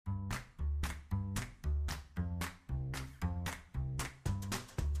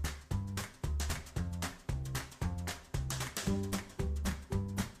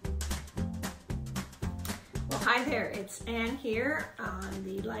Hi there, it's Anne here on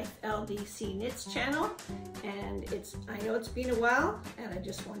the Life LDC Knits channel, and I know it's been a while, and I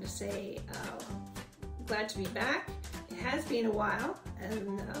just want to say glad to be back. It has been a while,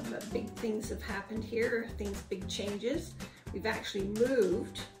 and big things have happened here, big changes. We've actually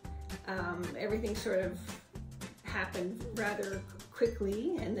moved. Everything sort of happened rather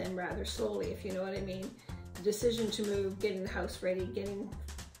quickly and then rather slowly, if you know what I mean. The decision to move, getting the house ready, getting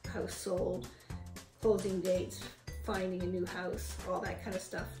the house sold, closing dates, finding a new house, all that kind of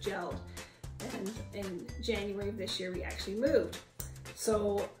stuff gelled. And in January of this year, we actually moved.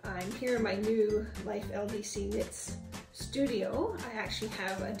 So I'm here in my new Life LDC Knits studio. I actually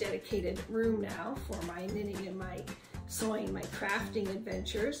have a dedicated room now for my knitting and my sewing, my crafting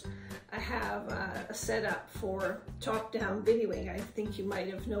adventures. I have a setup for top-down videoing. I think you might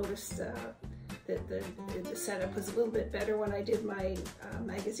have noticed that the setup was a little bit better when I did my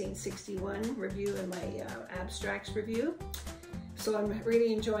Magazine 61 review and my abstracts review. So I'm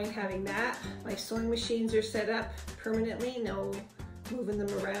really enjoying having that. My sewing machines are set up permanently, no moving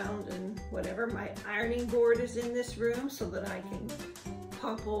them around and whatever. My ironing board is in this room so that I can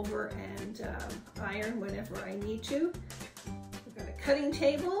pop over and iron whenever I need to. I've got a cutting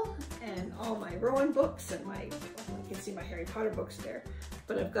table and all my Rowan books and you can see my Harry Potter books there.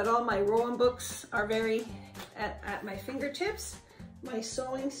 But I've got all my Rowan books are very at my fingertips. My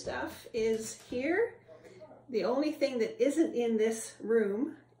sewing stuff is here. The only thing that isn't in this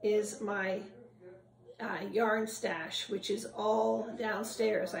room is my yarn stash, which is all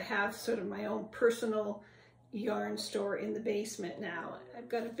downstairs. I have sort of my own personal yarn store in the basement now. I've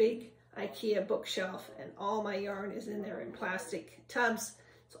got a big IKEA bookshelf and all my yarn is in there in plastic tubs.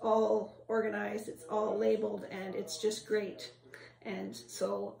 It's all organized, it's all labeled, and it's just great. And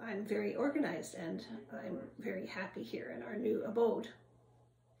so I'm very organized and I'm very happy here in our new abode.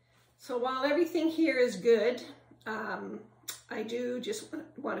 So while everything here is good, I do just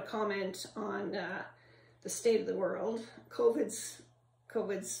want to comment on the state of the world. COVID's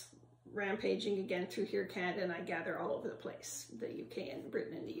rampaging again through here, Canada, and I gather all over the place, the UK and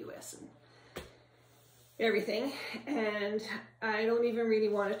Britain and the US and everything. And I don't even really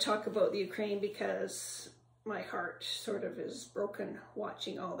want to talk about the Ukraine because my heart sort of is broken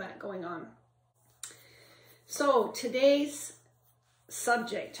watching all that going on. So today's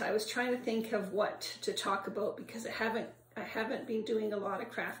subject, I was trying to think of what to talk about because I haven't been doing a lot of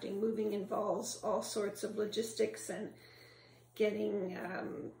crafting. Moving involves all sorts of logistics and getting,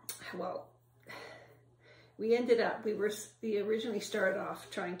 well, we originally started off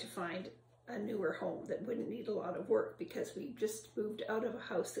trying to find a newer home that wouldn't need a lot of work because we just moved out of a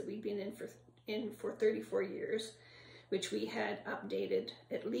house that we'd been in for 34 years, which we had updated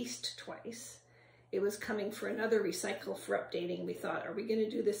at least twice. It was coming for another recycle for updating. We thought, are we going to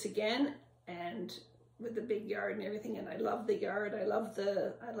do this again? And with the big yard and everything, and I love the yard. I love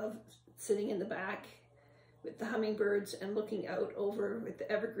sitting in the back with the hummingbirds and looking out over with the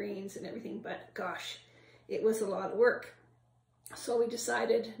evergreens and everything, but gosh, it was a lot of work. So we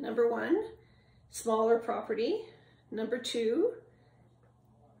decided, number one, smaller property. Number two,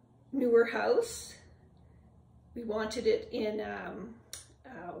 newer house. We wanted it in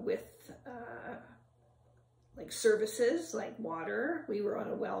with like services like water. We were on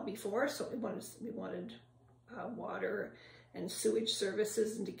a well before, so we wanted water and sewage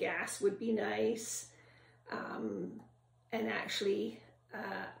services, and gas would be nice. And actually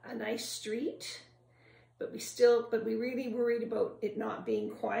a nice street, but we really worried about it not being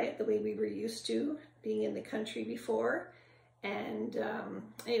quiet the way we were used to being in the country before. And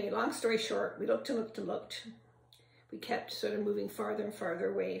anyway, long story short, we looked and looked and looked. We kept sort of moving farther and farther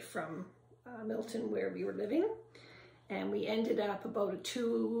away from Milton where we were living, and we ended up about a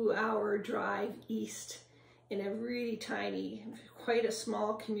 2-hour drive east in a really tiny, quite a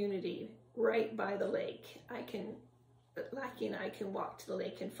small community right by the lake. Lackie and I can walk to the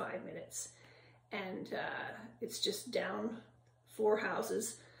lake in 5 minutes, and it's just down 4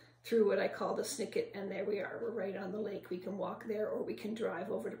 houses through what I call the Snicket, and there we are. We're right on the lake. We can walk there, or we can drive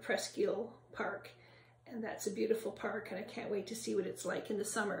over to Presqu'île Park, and that's a beautiful park, and I can't wait to see what it's like in the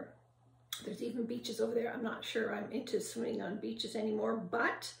summer. There's even beaches over there. I'm not sure I'm into swimming on beaches anymore,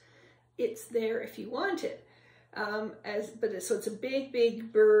 but it's there if you want it. So it's a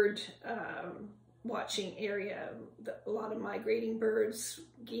big bird watching area. A lot of migrating birds,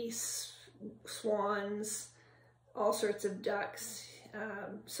 geese, swans, all sorts of ducks.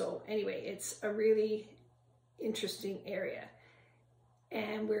 So anyway, it's a really interesting area.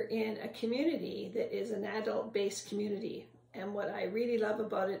 And we're in a community that is an adult-based community. And what I really love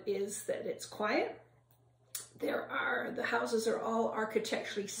about it is that it's quiet. The houses are all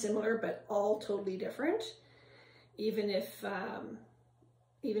architecturally similar, but all totally different. even if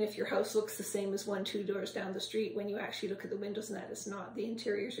your house looks the same as 1-2 doors down the street, when you actually look at the windows and that, it's not. The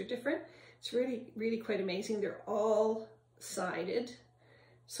interiors are different. It's really quite amazing. They're all sided,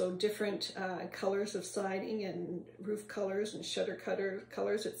 so different colors of siding and roof colors and shutter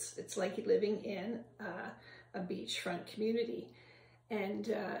colors. It's like living in a beachfront community.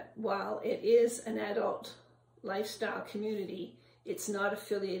 And while it is an adult lifestyle community, it's not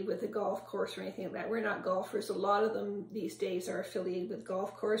affiliated with a golf course or anything like that. We're not golfers. A lot of them these days are affiliated with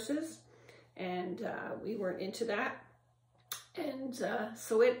golf courses, and we weren't into that. And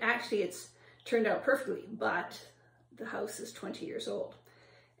so it's turned out perfectly, but the house is 20 years old.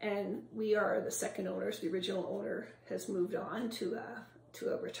 And we are the second owners. The original owner has moved on to a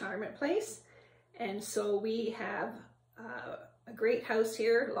retirement place. And so we have a great house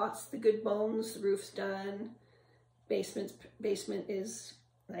here, lots of the good bones, the roof's done. Basement is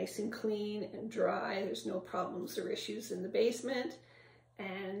nice and clean and dry. There's no problems or issues in the basement,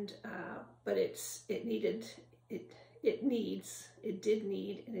 and but it did need,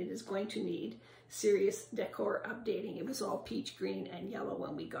 and it is going to need serious decor updating. It was all peach green and yellow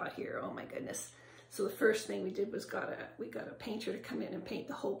when we got here. Oh my goodness! So the first thing we did was we got a painter to come in and paint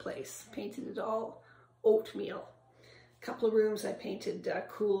the whole place. Painted it all oatmeal. A couple of rooms I painted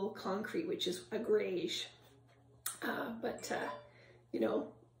cool concrete, which is a grayish. You know,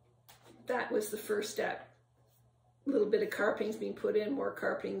 that was the first step. A little bit of carpeting's being put in, more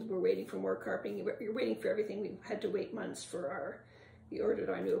carpeting. We're waiting for more carpeting. You're waiting for everything. We had to wait months for we ordered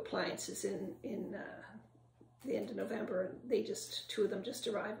our new appliances in the end of November. And two of them just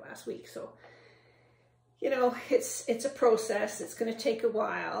arrived last week. So, you know, it's a process. It's going to take a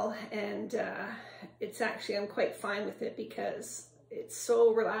while, and I'm quite fine with it because it's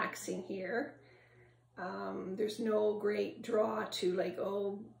so relaxing here. There's no great draw to like,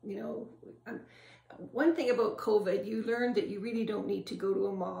 oh, you know, one thing about COVID, you learned that you really don't need to go to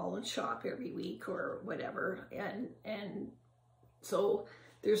a mall and shop every week or whatever. And so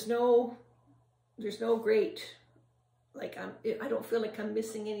there's no great, like, I don't feel like I'm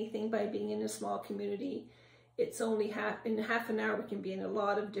missing anything by being in a small community. It's only in half an hour we can be in a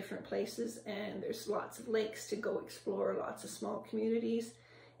lot of different places, and there's lots of lakes to go explore, lots of small communities.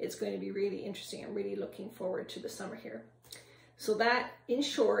 It's going to be really interesting. I'm really looking forward to the summer here. So that, in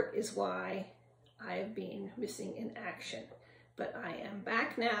short, is why I've been missing in action. But I am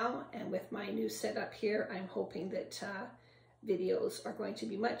back now, and with my new setup here, I'm hoping that videos are going to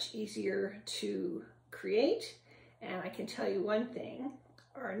be much easier to create. And I can tell you one thing,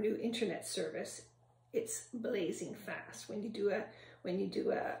 our new internet service, it's blazing fast. When you do an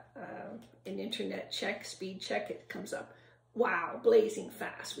internet check, speed check, it comes up, wow, blazing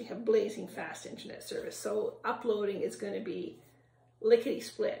fast. We have blazing fast internet service. So uploading is going to be lickety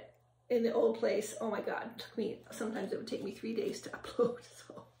split. In the old place, oh my God, sometimes it would take me 3 days to upload.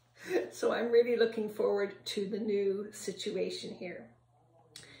 So I'm really looking forward to the new situation here.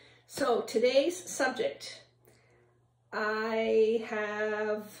 So today's subject, I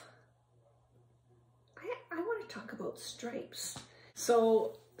want to talk about stripes.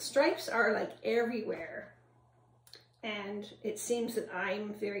 So stripes are like everywhere, and it seems that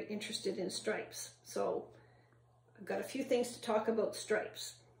I'm very interested in stripes. So I've got a few things to talk about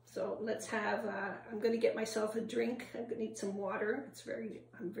stripes. So let's have, I'm going to get myself a drink. I'm going to need some water.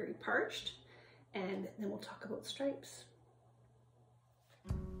 I'm very parched, and then we'll talk about stripes.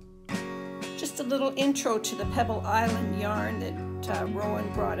 Just a little intro to the Pebble Island yarn that Rowan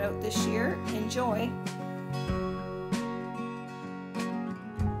brought out this year. Enjoy.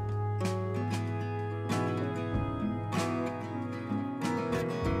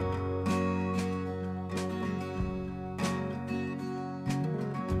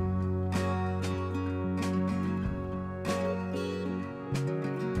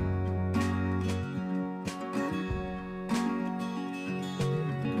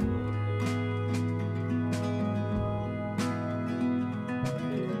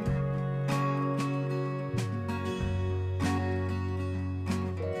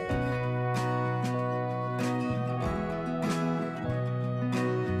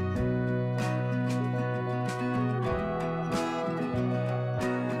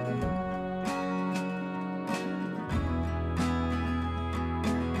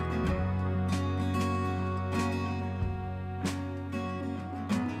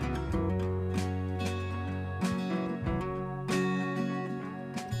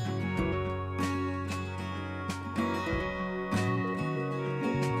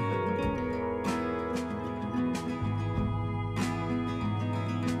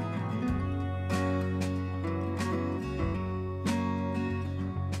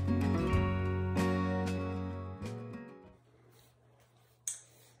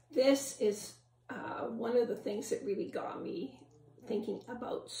 This is one of the things that really got me thinking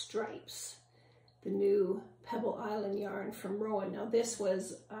about stripes. The new Pebble Island yarn from Rowan. Now this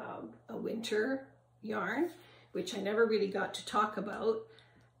was a winter yarn, which I never really got to talk about,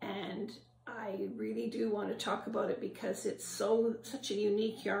 and I really do want to talk about it because it's such a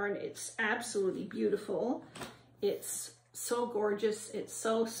unique yarn. It's absolutely beautiful. It's so gorgeous. It's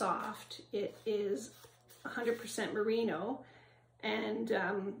so soft. It is 100% merino, and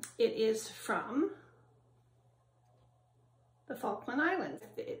it is from the Falkland Islands.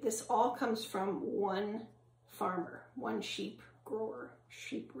 This all comes from one farmer, one sheep grower,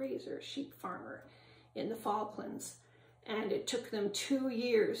 sheep raiser, sheep farmer in the Falklands. And it took them 2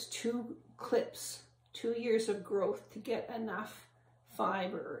 years, 2 clips, 2 years of growth to get enough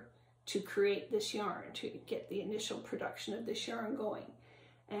fiber to create this yarn, to get the initial production of this yarn going.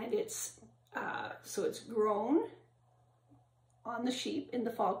 And it's, so it's grown on the sheep in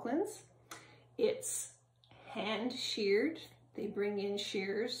the Falklands. It's hand sheared. They bring in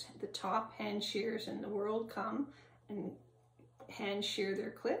shears, the top hand shears in the world come and hand shear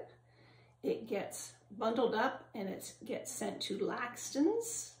their clip. It gets bundled up and it gets sent to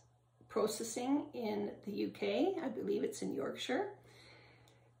Laxton's processing in the UK. I believe it's in Yorkshire.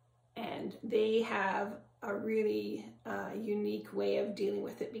 And they have a really unique way of dealing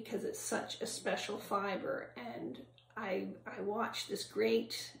with it because it's such a special fiber. And I watched this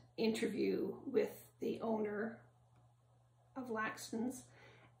great interview with the owner of Laxton's,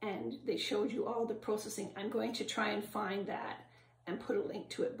 and they showed you all the processing. I'm going to try and find that and put a link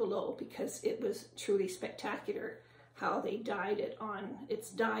to it below because it was truly spectacular how they dyed it on. It's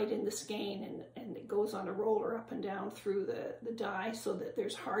dyed in the skein and it goes on a roller up and down through the dye so that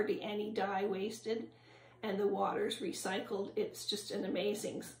there's hardly any dye wasted and the water's recycled. It's just an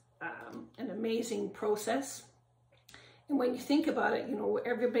amazing process. And when you think about it, you know,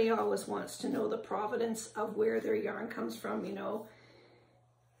 everybody always wants to know the provenance of where their yarn comes from, you know.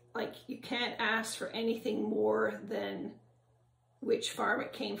 Like, you can't ask for anything more than which farm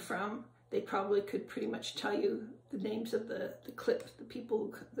it came from. They probably could pretty much tell you the names of the clip, the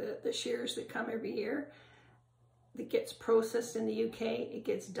people, the shears that come every year. It gets processed in the UK, it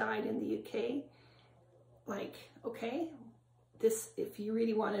gets dyed in the UK. Like, okay, this, if you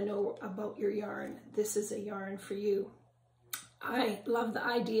really want to know about your yarn, this is a yarn for you. I love the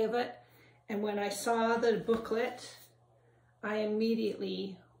idea of it, and when I saw the booklet, I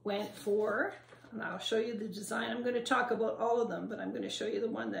immediately went for, and I'll show you the design. I'm going to talk about all of them, but I'm going to show you the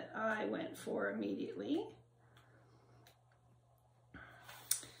one that I went for immediately.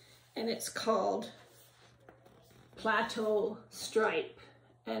 And it's called Plateau Stripe,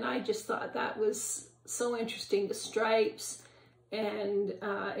 and I just thought that was so interesting, the stripes. And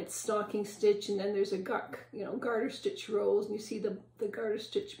it's stocking stitch, and then there's a garter stitch rows, and you see the garter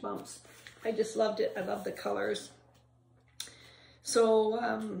stitch bumps. I just loved it. I love the colors.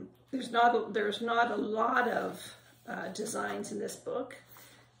 So there's not a lot of designs in this book,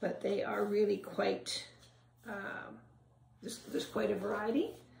 but they are really quite. There's quite a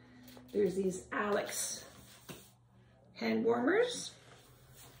variety. There's these Alex hand warmers.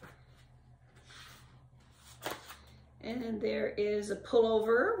 And there is a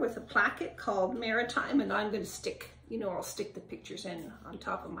pullover with a placket called Maritime, and I'm going to stick, you know, I'll stick the pictures in on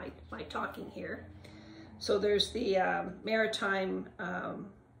top of my talking here. So there's the Maritime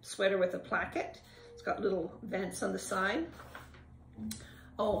sweater with a placket. It's got little vents on the side.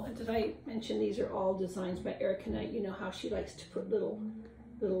 Oh, did I mention these are all designs by Erica Knight? You know how she likes to put little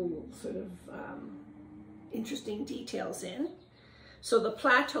sort of interesting details in. So the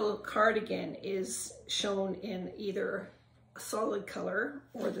Plateau cardigan is shown in either a solid color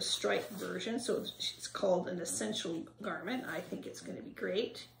or the striped version. So it's called an essential garment. I think it's going to be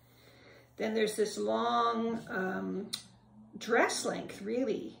great. Then there's this long dress length,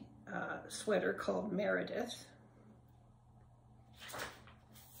 really, sweater called Meredith.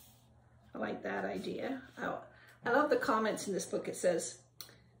 I like that idea. I love the comments in this book. It says,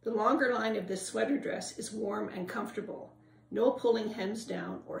 the longer line of this sweater dress is warm and comfortable. No pulling hems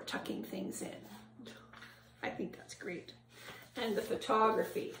down or tucking things in. I think that's great. And the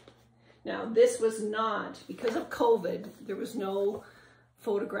photography. Now this was not, because of COVID, there was no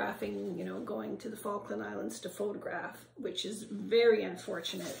photographing, you know, going to the Falkland Islands to photograph, which is very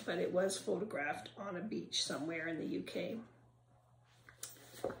unfortunate, but it was photographed on a beach somewhere in the UK.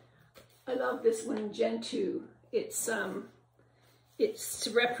 I love this one, Gentoo. It's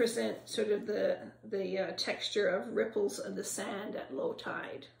to represent sort of the texture of ripples of the sand at low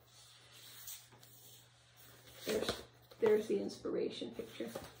tide. There's the inspiration picture.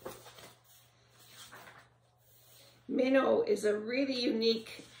 Minnow is a really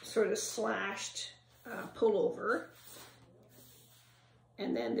unique sort of slashed pullover.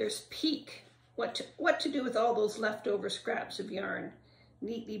 And then there's Peak. What to do with all those leftover scraps of yarn,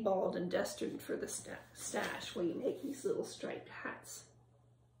 neatly balled and destined for the stash, where you make these little striped hats.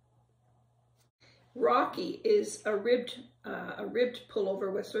 Rocky is a ribbed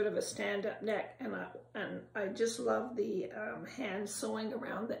pullover with sort of a stand-up neck, and I just love the hand sewing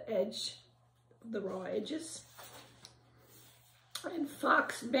around the edge, the raw edges. And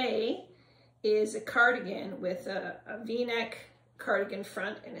Fox Bay is a cardigan with a V-neck cardigan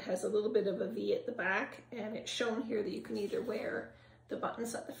front, and it has a little bit of a V at the back, and it's shown here that you can either wear the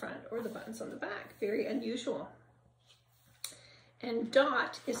buttons at the front or the buttons on the back. Very unusual. And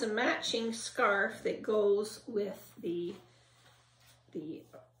Dot is a matching scarf that goes with the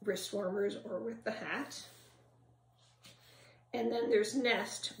wrist warmers or with the hat. And then there's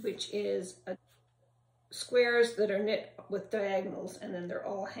Nest, which is squares that are knit with diagonals, and then they're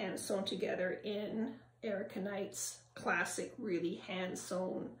all hand sewn together in Erica Knight's classic, really hand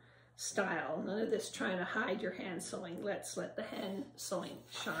sewn style. None of this trying to hide your hand sewing. Let's let the hand sewing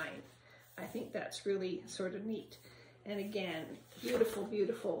shine. I think that's really sort of neat. And again, beautiful,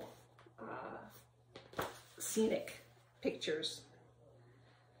 beautiful scenic pictures.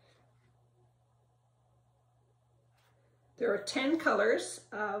 There are 10 colors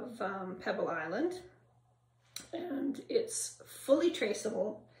of Pebble Island, and it's fully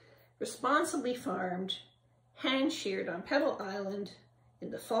traceable, responsibly farmed, hand sheared on Pebble Island in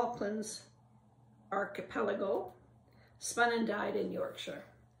the Falklands archipelago, spun and dyed in Yorkshire.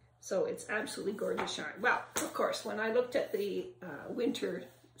 So it's absolutely gorgeous yarn. Well, of course, when I looked at the winter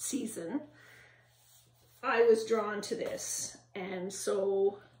season, I was drawn to this, and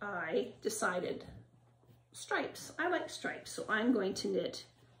so I decided stripes. I like stripes, so I'm going to knit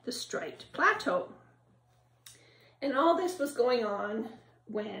the Striped Plateu. And all this was going on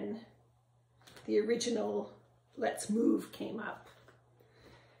when the original Let's Move came up.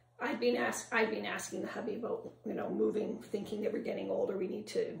 I'd been asking the hubby about, you know, moving, thinking that we're getting older, we need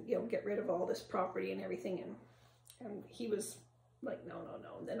to, you know, get rid of all this property and everything, and he was like, no, no,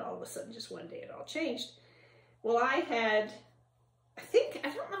 no. And then all of a sudden, just one day, it all changed. Well, I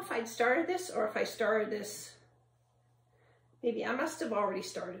don't know if I'd started this or if I started this, maybe I must have already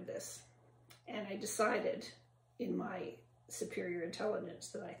started this, and I decided in my superior intelligence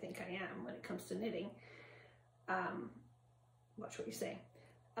that I think I am when it comes to knitting, watch what you say,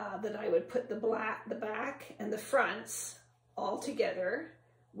 that I would put the back and the fronts all together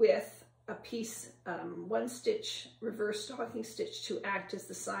with a piece, one stitch reverse stocking stitch to act as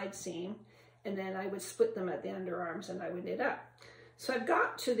the side seam, and then I would split them at the underarms and I would knit up. So I've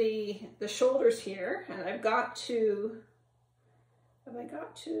got to the shoulders here, and I've got to, I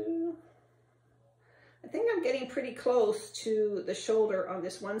think I'm getting pretty close to the shoulder on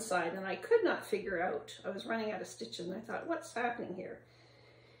this one side, and I could not figure out, I was running out of stitches, and I thought, what's happening here?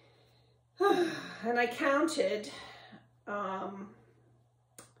 And I counted all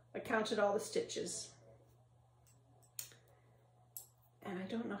the stitches. And I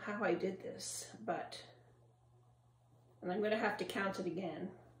don't know how I did this, and I'm going to have to count it again.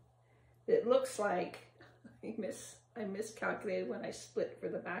 It looks like I miscalculated when I split for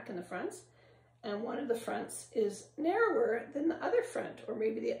the back and the fronts, and one of the fronts is narrower than the other front, or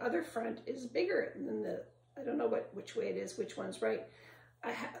maybe the other front is bigger than I don't know which way it is, which one's right.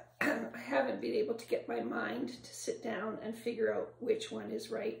 I haven't been able to get my mind to sit down and figure out which one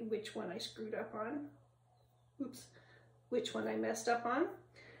is right and which one I screwed up on. Oops, which one I messed up on.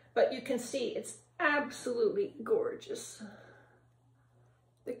 But you can see it's absolutely gorgeous.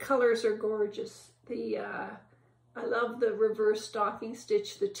 The colors are gorgeous. I love the reverse stocking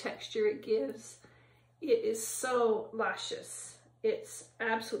stitch, the texture it gives. It is so luscious. It's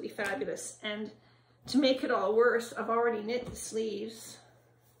absolutely fabulous. And to make it all worse, I've already knit the sleeves.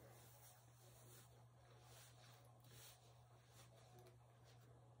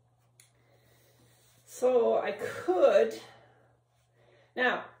 So I could,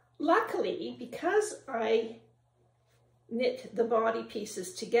 now luckily, because I knit the body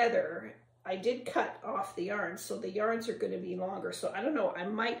pieces together, I did cut off the yarn, so the yarns are going to be longer. So I don't know, I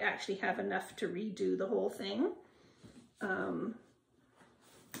might actually have enough to redo the whole thing.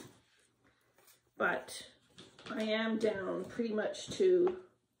 But I am down pretty much to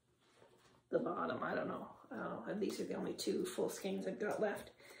the bottom. I don't know. These are the only 2 full skeins I've got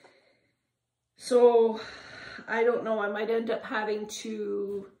left. So I don't know, I might end up having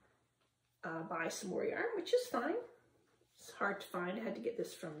to buy some more yarn, which is fine. It's hard to find. I had to get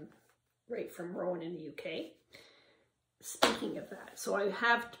this right from Rowan in the UK. Speaking of that, so I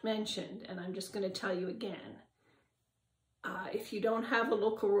have mentioned, and I'm just going to tell you again, If you don't have a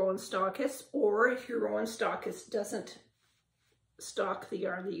local Rowan stockist, or if your Rowan stockist doesn't stock the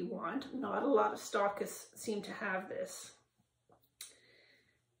yarn that you want, not a lot of stockists seem to have this.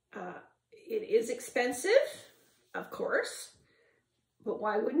 It is expensive, of course, but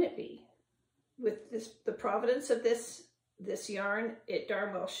why wouldn't it be? With the provenance of this yarn, it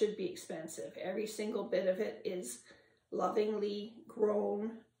darn well should be expensive. Every single bit of it is lovingly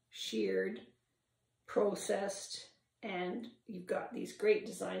grown, sheared, processed, and you've got these great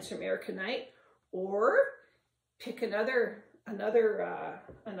designs from Erica Knight, or pick another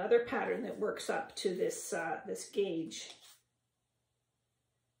pattern that works up to this gauge.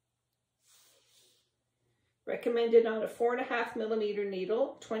 Recommended on a 4.5mm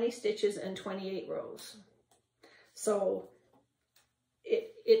needle, 20 stitches and 28 rows. So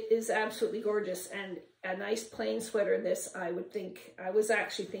it is absolutely gorgeous, and a nice plain sweater. This, I was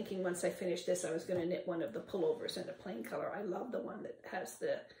actually thinking once I finished this, I was going to knit one of the pullovers in a plain color. I love the one that has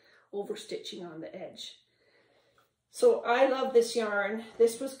the overstitching on the edge. So I love this yarn.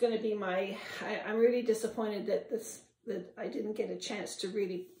 This was going to be I'm really disappointed that I didn't get a chance to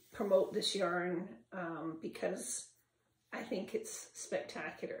really promote this yarn, because I think it's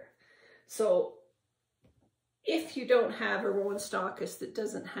spectacular. So if you don't have a Rowan stockist that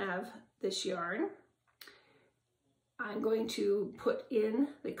doesn't have this yarn, I'm going to put in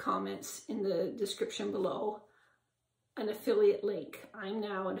the comments in the description below an affiliate link. I'm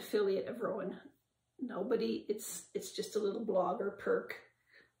now an affiliate of Rowan. It's just a little blogger perk.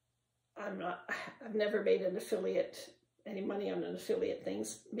 I've never made any money on an affiliate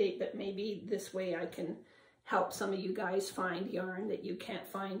things, but maybe this way I can help some of you guys find yarn that you can't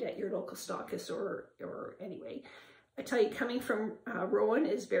find at your local stockist or anyway. I tell you, coming from Rowan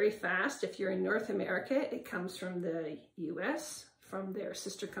is very fast. If you're in North America, it comes from the US, from their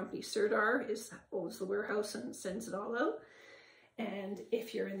sister company Sirdar owns the warehouse and sends it all out. And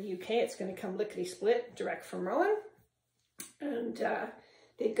if you're in the UK, it's going to come lickety split direct from Rowan. And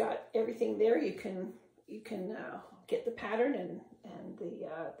they've got everything there. You can get the pattern and the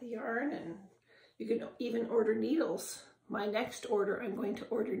yarn, and you can even order needles. My next order, I'm going to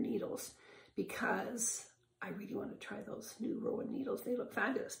order needles because I really want to try those new Rowan needles. They look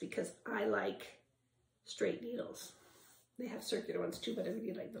fabulous because I like straight needles. They have circular ones too, but I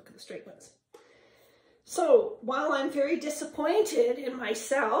really like the look of the straight ones. So while I'm very disappointed in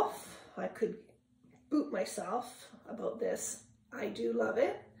myself, I could boot myself about this, I do love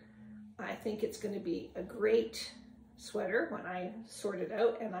it. I think it's going to be a great sweater when I sort it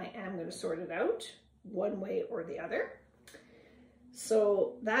out, and I am going to sort it out one way or the other.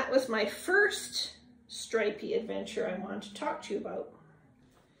 So that was my first stripey adventure I wanted to talk to you about.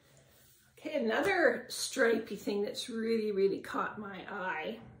 Okay, another stripey thing that's really, really caught my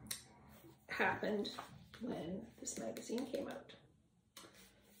eye happened when this magazine came out.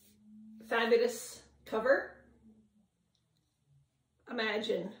 Fabulous cover.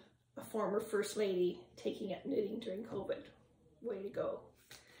 Imagine a former First Lady taking up knitting during COVID. Way to go.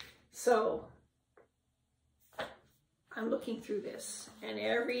 So I'm looking through this, and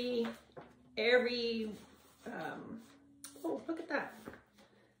oh, look at that.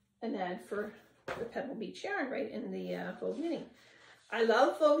 An ad for the Pebble Beach Yarn right in the Vogue Knitting. I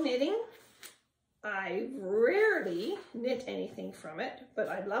love Vogue Knitting. I rarely knit anything from it, but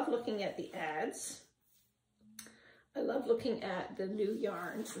I love looking at the ads. I love looking at the new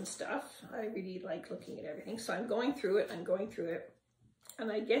yarns and stuff. I really like looking at everything. So I'm going through it,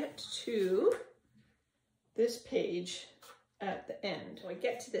 and I get to this page at the end. So I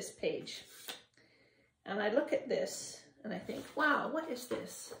get to this page, and I look at this, and I think, wow, what is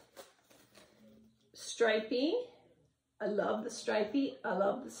this? Stripey. I love the stripey. I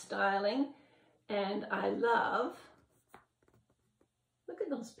love the styling. And I love, look at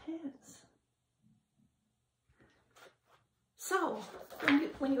those pants. So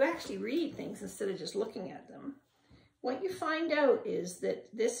when you actually read things instead of just looking at them, what you find out is that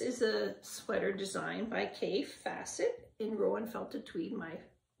this is a sweater designed by Kay Fassett in Rowan Felted Tweed,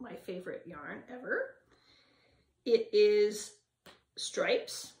 my favorite yarn ever. It is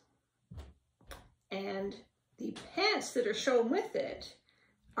stripes, and the pants that are shown with it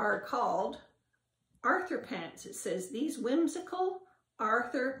are called Arthur pants. It says, these whimsical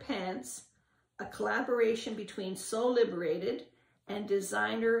Arthur pants, a collaboration between Sew Liberated and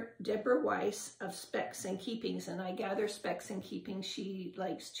designer Deborah Weiss of Specs and Keepings. And I gather Specs and Keepings, she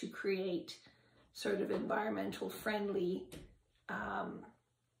likes to create sort of environmental friendly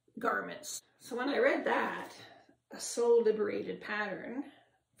garments. So when I read that, a Sew Liberated pattern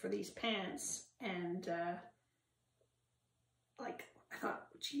for these pants, and I thought,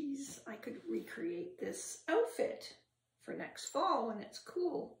 geez, I could recreate this outfit for next fall when it's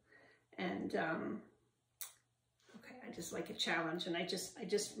cool. And okay, I just like a challenge, and I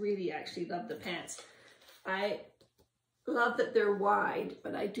just really actually love the pants. I love that they're wide,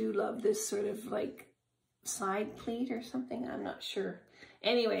 but I do love this sort of like side pleat or something. I'm not sure.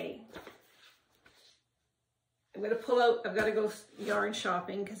 Anyway, I'm going to pull out, I've got to go yarn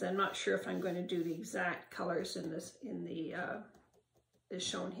shopping because I'm not sure if I'm going to do the exact colors in this, is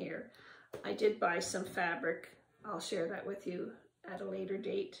shown here. I did buy some fabric. I'll share that with you at a later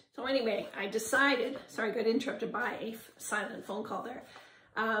date. So anyway, I decided, sorry, I got interrupted by a silent phone call there.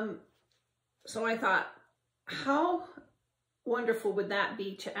 So I thought, how wonderful would that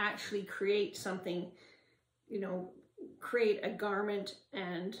be to actually create something, you know, create a garment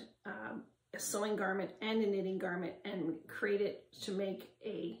and a sewing garment and a knitting garment and create it to make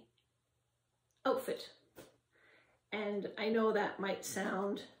a outfit. And I know that might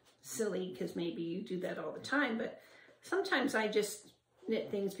sound silly because maybe you do that all the time, but sometimes I just knit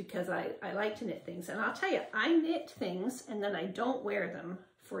things because I like to knit things. And I'll tell you, I knit things and then I don't wear them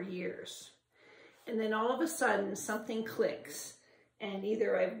for years. And then all of a sudden something clicks, and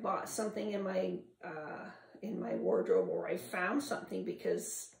either I've bought something in my wardrobe, or I found something,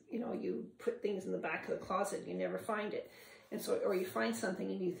 because you know, you put things in the back of the closet, you never find it. And so, or you find something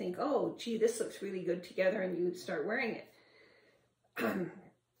and you think, oh, gee, this looks really good together, and you start wearing it.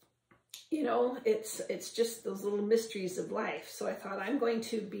 You know, it's just those little mysteries of life. So I thought I'm going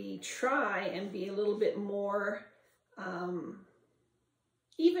to try and be a little bit more,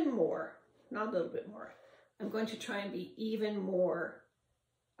 even more, not a little bit more. I'm going to try and be even more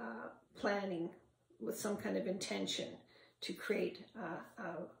planning with some kind of intention to create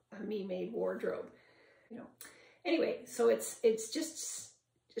a me-made wardrobe. You know. Anyway, so it's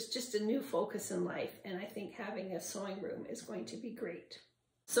just a new focus in life, and I think having a sewing room is going to be great.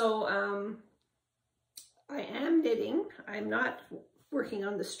 So I am knitting. I'm not working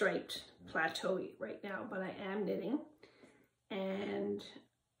on the Striped Plateu right now, but I am knitting. And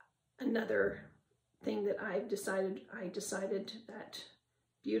another thing that I decided that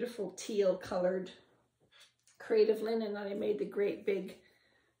beautiful teal colored creative linen that I made, the great big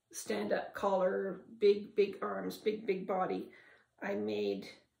stand-up collar, big arms, big body.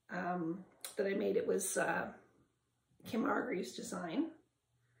 It was Kim Hargreaves' design.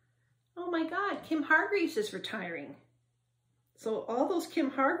 Oh my God, Kim Hargreaves is retiring. So all those Kim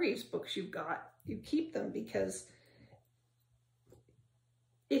Hargreaves books you've got, you keep them, because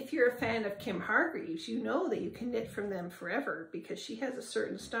if you're a fan of Kim Hargreaves, you know that you can knit from them forever, because she has a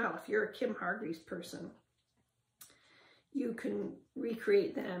certain style. If you're a Kim Hargreaves person, you can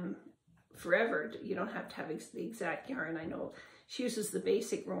recreate them forever. You don't have to have the exact yarn. I know she uses the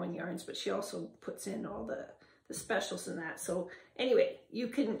basic Rowan yarns, but she also puts in all the specials in that. So anyway, you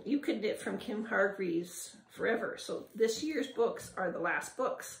can knit from Kim Hargreaves forever. So this year's books are the last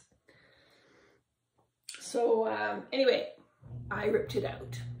books. So anyway, I ripped it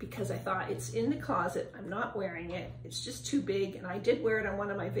out because I thought, it's in the closet, I'm not wearing it, it's just too big. And I did wear it on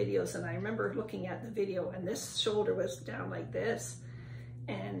one of my videos, and I remember looking at the video and this shoulder was down like this,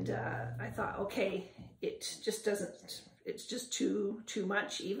 and I thought, okay, it just doesn't, it's just too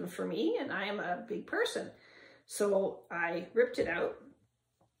much even for me, and I am a big person. So I ripped it out,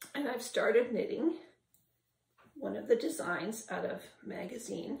 and I've started knitting one of the designs out of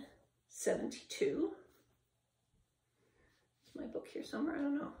magazine 72. My book here somewhere, I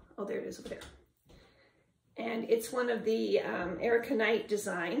don't know. Oh, there it is over there. And it's one of the Erica Knight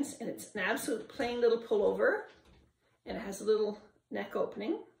designs, and it's an absolute plain little pullover, and it has a little neck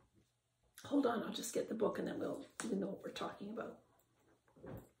opening. Hold on, I'll just get the book and then we'll know what we're talking about.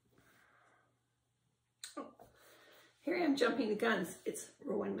 Oh, here I am jumping the guns. It's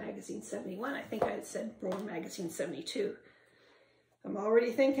Rowan Magazine 71. I think I had said Rowan Magazine 72. I'm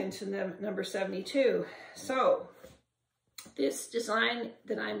already thinking to number 72. So this design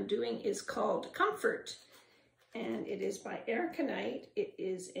that I'm doing is called Comfort, and it is by Erica Knight. It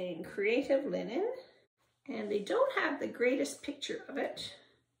is in creative linen, and they don't have the greatest picture of it,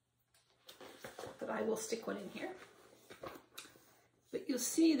 but I will stick one in here. But you'll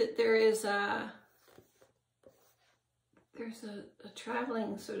see that there's a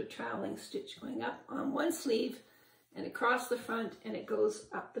traveling stitch going up on one sleeve and across the front, and it goes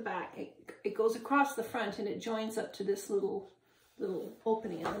up the back. It goes across the front and it joins up to this little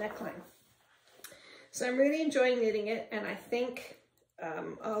opening in the neckline. So I'm really enjoying knitting it, and I think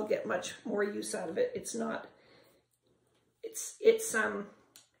I'll get much more use out of it. It's not a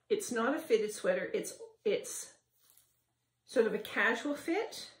fitted sweater. It's sort of a casual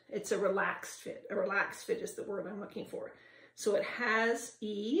fit. It's a relaxed fit. A relaxed fit is the word I'm looking for. So it has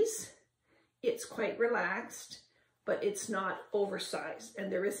ease. It's quite relaxed. but it's not oversized.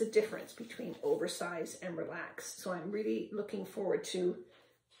 And there is a difference between oversized and relaxed. So I'm really looking forward to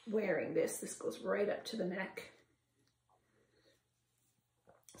wearing this. This goes right up to the neck.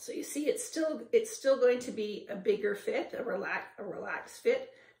 So you see, it's still going to be a bigger fit, a relaxed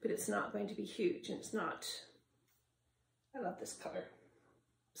fit, but it's not going to be huge, and it's not, I love this color.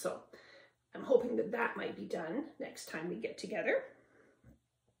 So I'm hoping that that might be done next time we get together.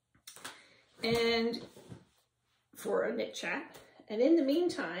 And for a knit chat. And in the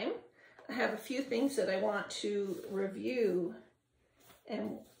meantime, I have a few things that I want to review,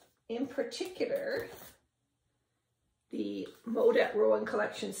 and in particular, the Modette Rowan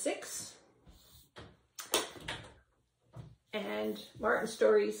Collection 6 and Martin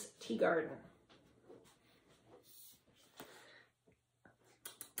Story's Tea Garden.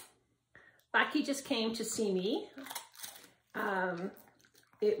 Lackie just came to see me.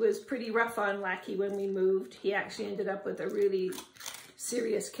 It was pretty rough on Lackie when we moved. He actually ended up with a really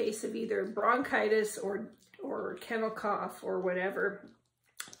serious case of either bronchitis or kennel cough or whatever.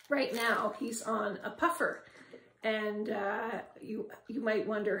 Right now, he's on a puffer. And you might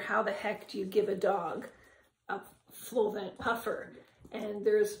wonder, how the heck do you give a dog a flow vent puffer? And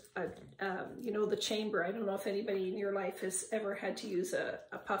there's you know, the chamber. I don't know if anybody in your life has ever had to use a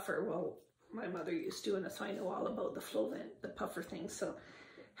puffer. Well, my mother used to, and so I know all about the flow vent, the puffer thing. So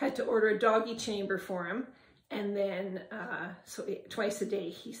had to order a doggy chamber for him. And then, so twice a day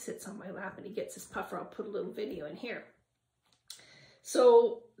he sits on my lap and he gets his puffer. I'll put a little video in here.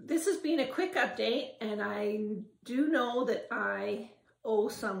 So this has been a quick update, and I do know that I owe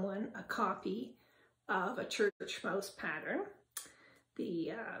someone a copy of a church mouse pattern,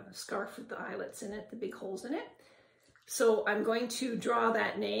 the scarf with the eyelets in it, the big holes in it. So I'm going to draw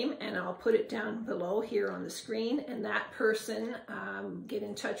that name, and I'll put it down below here on the screen, and that person get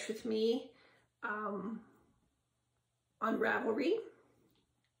in touch with me on Ravelry.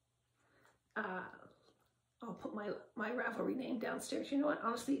 I'll put my Ravelry name downstairs. You know what?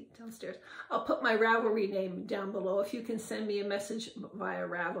 Honestly, downstairs. I'll put my Ravelry name down below if you can send me a message via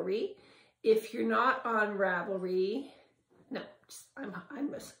Ravelry. If you're not on Ravelry, no,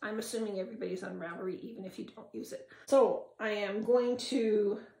 I'm assuming everybody's on Ravelry, even if you don't use it. So I am going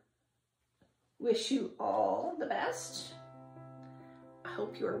to wish you all the best. I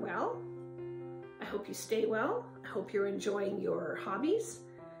hope you are well. I hope you stay well. I hope you're enjoying your hobbies.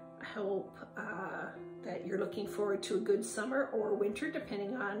 I hope that you're looking forward to a good summer or winter,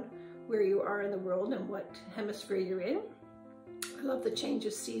 depending on where you are in the world and what hemisphere you're in. I love the change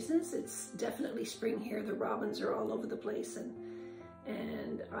of seasons. It's definitely spring here. The robins are all over the place,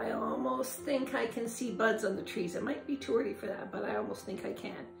 and I almost think I can see buds on the trees. It might be too early for that, but I almost think I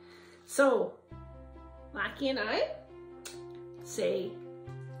can. So Lackie and I say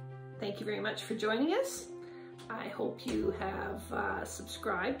thank you very much for joining us. I hope you have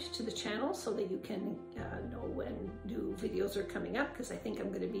subscribed to the channel so that you can know when new videos are coming up, because I think I'm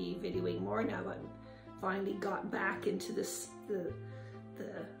going to be videoing more now that I've finally got back into this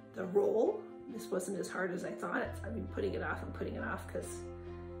the role. This wasn't as hard as I thought. I've been putting it off and putting it off because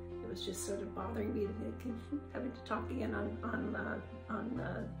it was just sort of bothering me having to talk again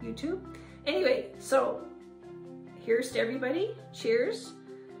on YouTube. Anyway, so here's to everybody. Cheers.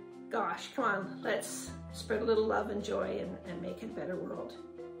 Gosh, come on, let's spread a little love and joy and make a better world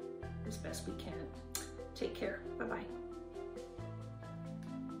as best we can. Take care. Bye-bye.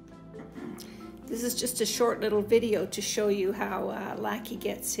 This is just a short little video to show you how Lackie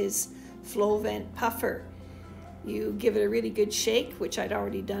gets his flow vent puffer. You give it a really good shake, which I'd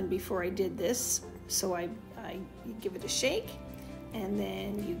already done before I did this. So you give it a shake, and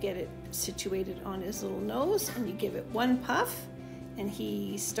then you get it situated on his little nose, and you give it one puff, and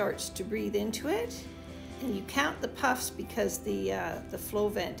he starts to breathe into it. And you count the puffs because the flow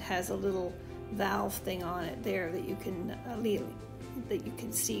vent has a little valve thing on it there that you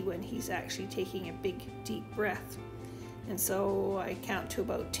can see when he's actually taking a big deep breath. And so I count to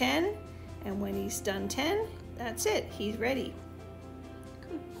about 10, and when he's done 10, that's it, he's ready.